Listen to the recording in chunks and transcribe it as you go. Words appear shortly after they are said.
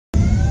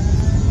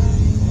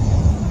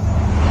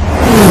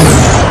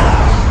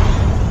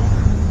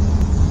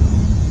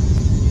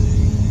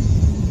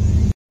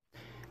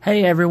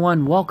Hey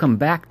everyone, welcome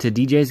back to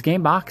DJ's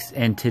Gamebox,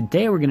 and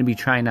today we're going to be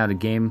trying out a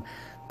game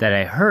that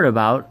I heard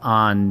about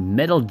on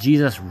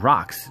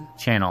MetalJesusRocks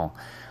channel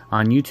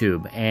on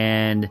YouTube,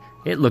 and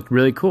it looked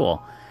really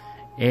cool.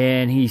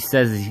 And he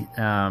says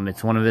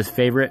it's one of his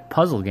favorite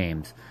puzzle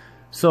games.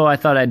 So I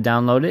thought I'd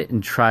download it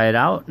and try it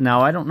out.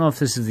 Now, I don't know if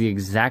this is the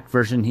exact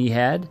version he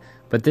had,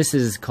 but this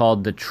is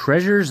called The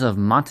Treasures of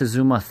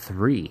Montezuma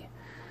 3.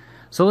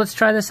 So let's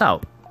try this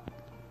out.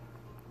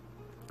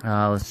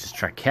 Let's just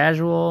try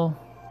casual.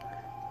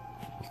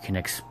 You can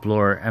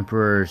explore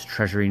Emperor's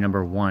Treasury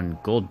number 1.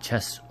 Gold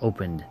chests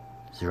opened.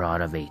 0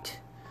 out of 8.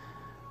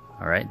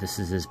 Alright, this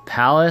is his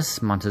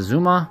palace,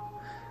 Montezuma.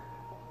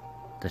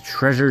 The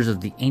treasures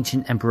of the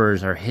ancient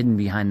emperors are hidden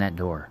behind that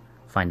door.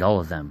 Find all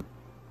of them.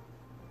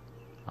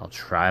 I'll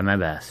try my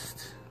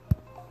best.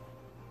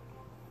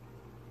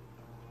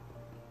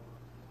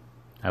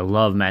 I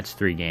love match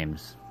 3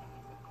 games.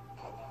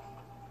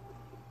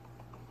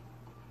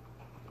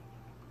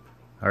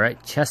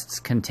 Alright, chests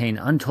contain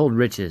untold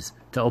riches.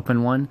 To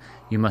open one,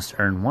 you must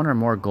earn 1 or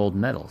more gold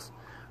medals.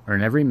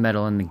 Earn every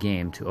medal in the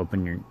game to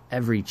open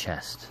every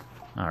chest.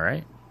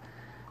 Alright.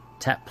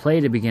 Tap play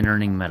to begin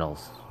earning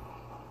medals.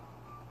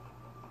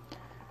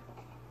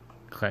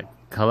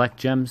 Collect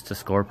gems to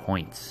score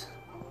points.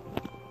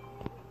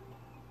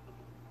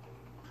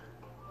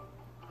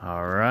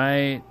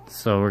 Alright,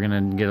 so we're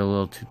gonna get a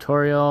little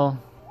tutorial.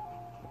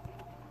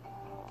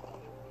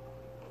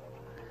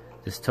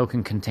 This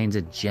token contains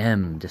a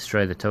gem.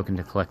 Destroy the token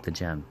to collect the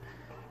gem.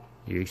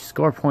 You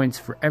score points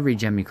for every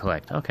gem you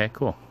collect. Okay,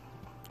 cool.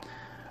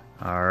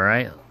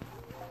 Alright.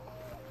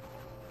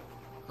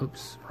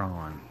 Oops, wrong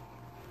one.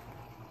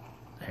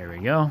 There we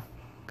go.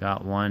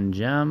 Got 1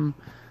 gem.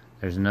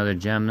 There's another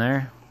gem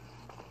there.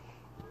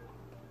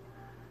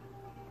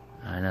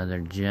 Another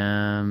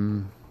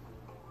gem.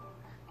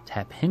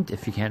 Tap hint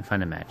if you can't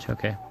find a match.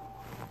 Okay.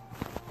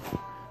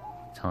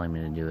 Telling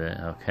me to do it.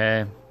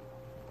 Okay.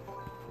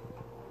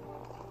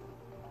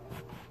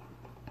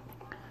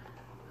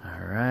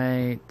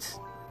 Alright.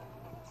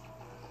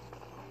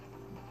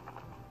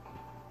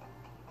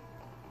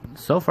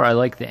 So far I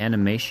like the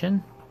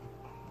animation.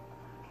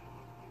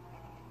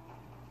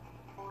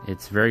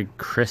 It's very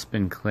crisp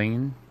and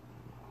clean.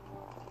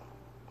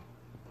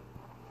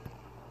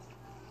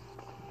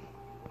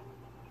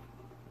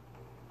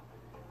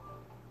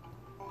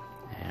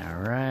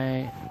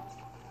 Alright.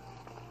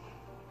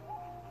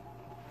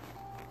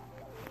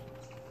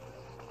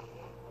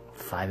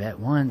 Five at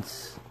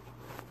once.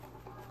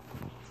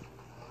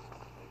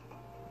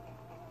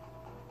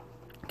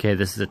 Okay,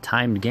 this is a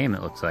timed game,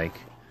 it looks like.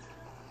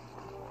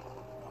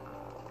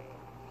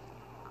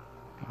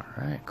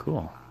 Alright,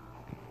 cool.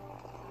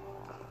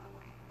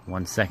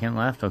 1 second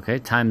left. Okay,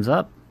 time's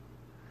up.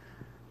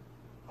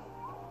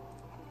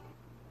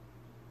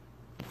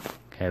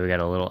 Okay, we got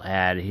a little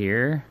ad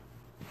here.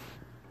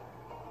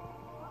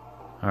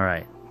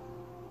 Alright.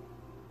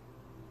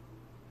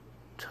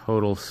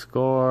 Total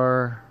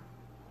score.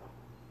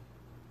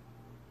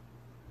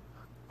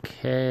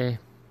 Okay.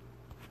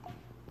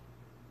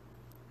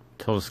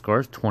 Total score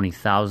is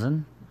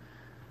 20,000.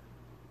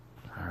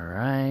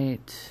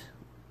 Alright.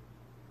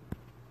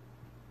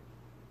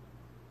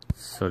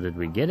 So did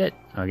we get it?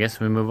 I guess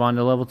we move on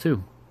to level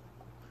 2.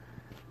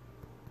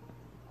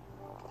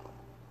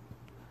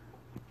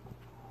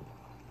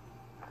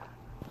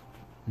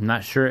 I'm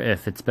not sure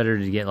if it's better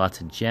to get lots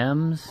of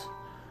gems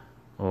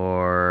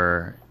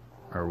or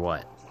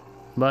what.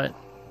 But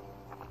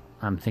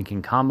I'm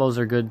thinking combos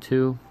are good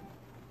too.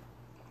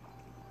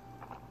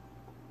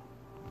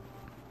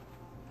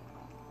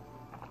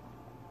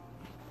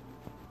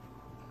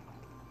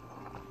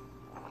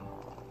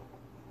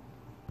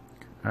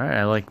 Alright,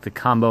 I like the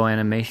combo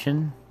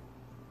animation.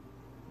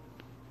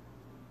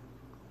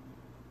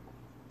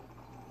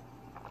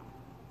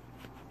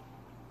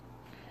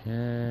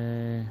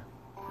 Okay.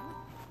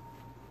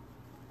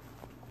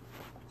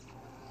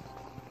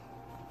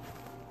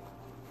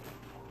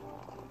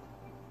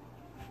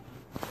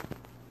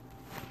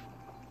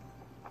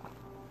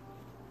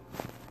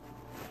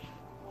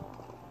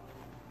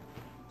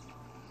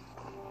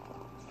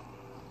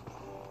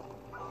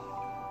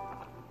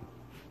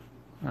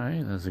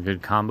 Alright, that's a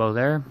good combo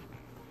there.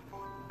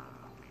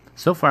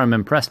 So far I'm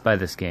impressed by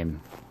this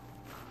game.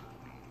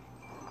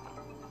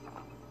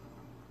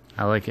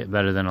 I like it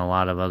better than a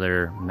lot of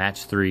other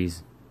match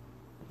 3s.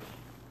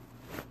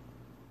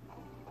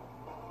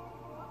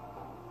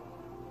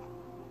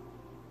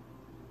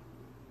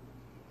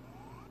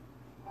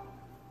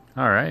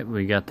 Alright,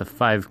 we got the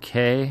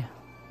 5K.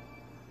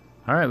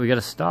 Alright, we got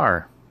a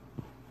star.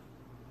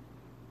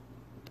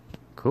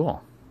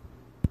 Cool.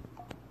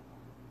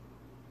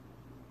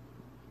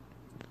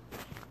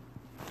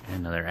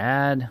 Another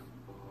ad.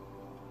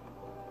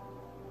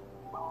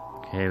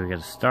 Okay, we got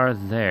a star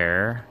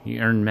there.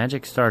 You earn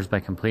magic stars by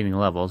completing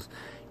levels.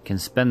 You can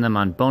spend them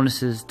on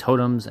bonuses,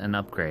 totems, and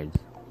upgrades.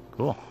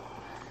 Cool.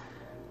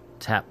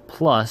 Tap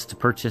plus to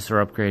purchase or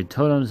upgrade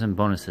totems and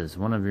bonuses.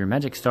 One of your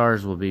magic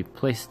stars will be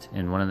placed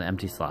in one of the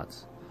empty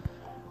slots.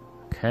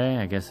 Okay,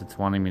 I guess it's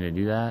wanting me to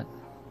do that.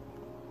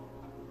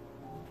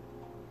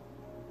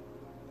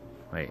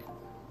 Wait.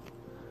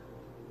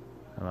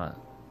 How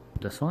about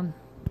this one?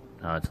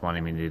 Oh, it's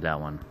wanting me to do that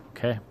one.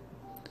 Okay.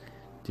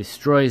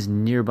 Destroys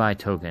nearby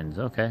tokens.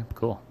 Okay,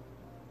 cool.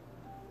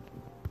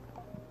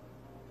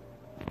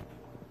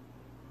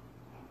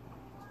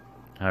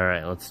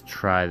 Alright, let's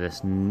try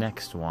this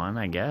next one,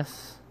 I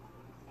guess.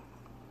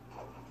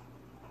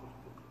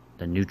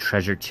 The new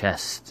treasure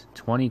chest.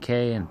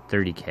 20k and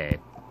 30k.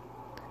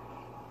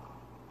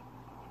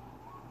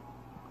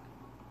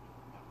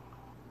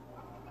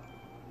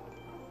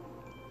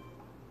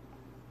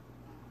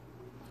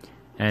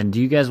 And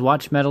do you guys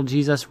watch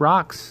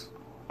MetalJesusRocks?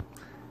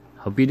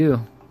 Hope you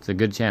do. It's a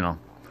good channel.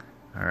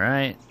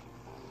 Alright.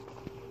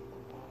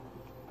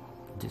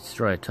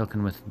 Destroy a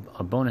token with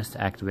a bonus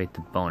to activate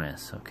the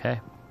bonus. Okay.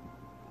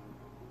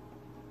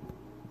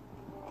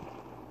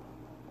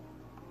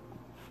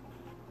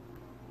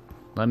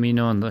 Let me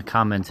know in the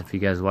comments if you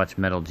guys watch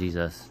Metal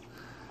Jesus.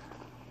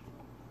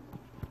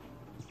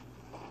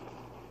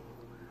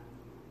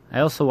 I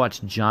also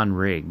watch John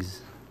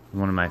Riggs.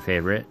 One of my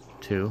favorite,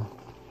 too.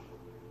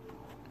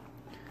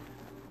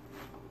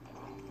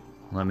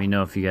 Let me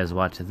know if you guys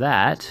watch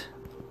that.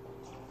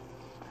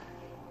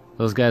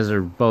 Those guys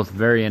are both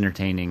very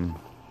entertaining.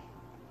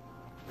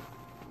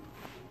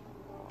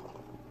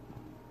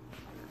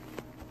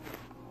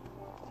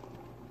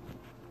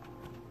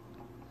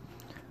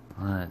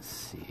 Let's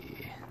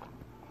see.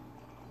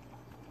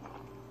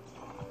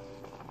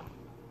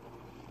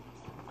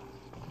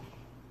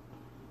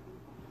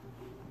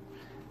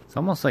 It's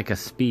almost like a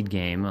speed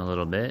game a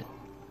little bit,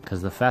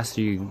 because the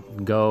faster you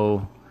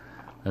go,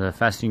 or the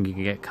faster you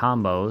can get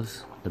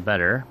combos, the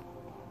better.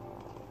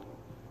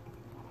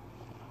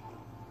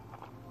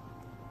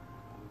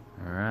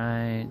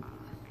 Alright.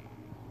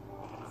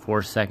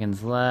 4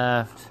 seconds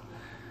left.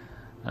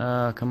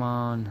 Come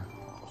on.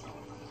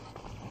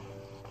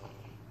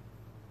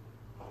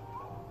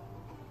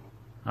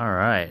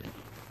 Alright.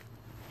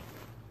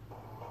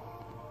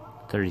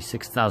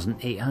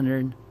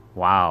 36,800.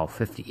 Wow,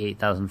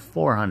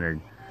 58,400.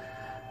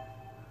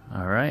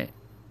 Alright.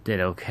 Did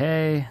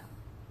okay.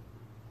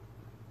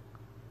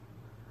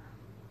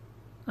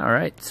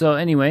 Alright, so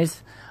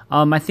anyways,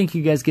 I think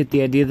you guys get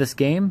the idea of this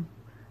game,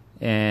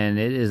 and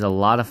it is a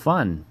lot of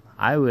fun.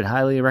 I would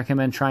highly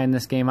recommend trying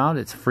this game out.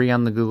 It's free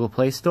on the Google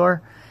Play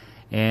Store,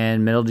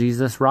 and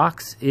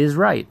MetalJesusRocks is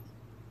right.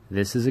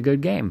 This is a good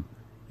game.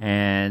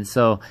 And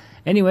so,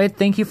 anyway,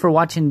 thank you for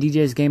watching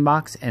DJ's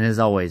Gamebox, and as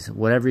always,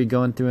 whatever you're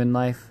going through in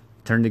life,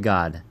 turn to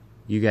God.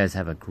 You guys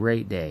have a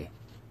great day.